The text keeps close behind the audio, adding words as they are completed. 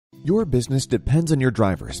Your business depends on your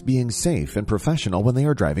drivers being safe and professional when they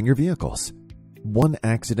are driving your vehicles. One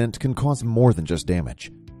accident can cause more than just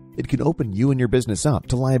damage. It can open you and your business up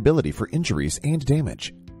to liability for injuries and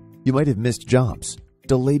damage. You might have missed jobs,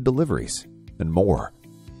 delayed deliveries, and more.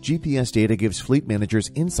 GPS data gives fleet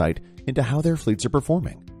managers insight into how their fleets are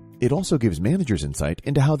performing. It also gives managers insight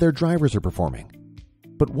into how their drivers are performing.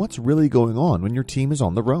 But what's really going on when your team is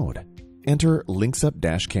on the road? Enter Linxup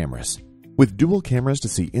Dash Cameras. With dual cameras to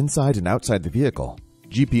see inside and outside the vehicle,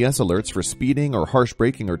 GPS alerts for speeding or harsh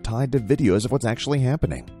braking are tied to videos of what's actually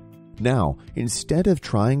happening. Now, instead of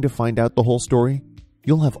trying to find out the whole story,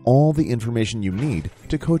 you'll have all the information you need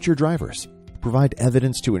to coach your drivers, provide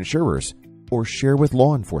evidence to insurers, or share with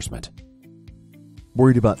law enforcement.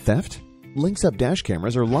 Worried about theft? Linxup Dash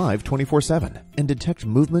Cameras are live 24/7 and detect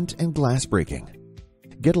movement and glass breaking.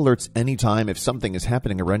 Get alerts anytime if something is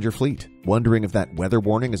happening around your fleet. Wondering if that weather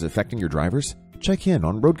warning is affecting your drivers? Check in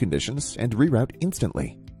on road conditions and reroute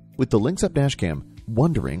instantly. With the Linxup Dash Cam,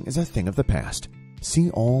 wondering is a thing of the past.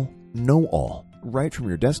 See all, know all, right from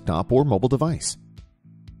your desktop or mobile device.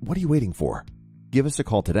 What are you waiting for? Give us a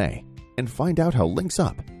call today and find out how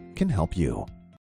Linxup can help you.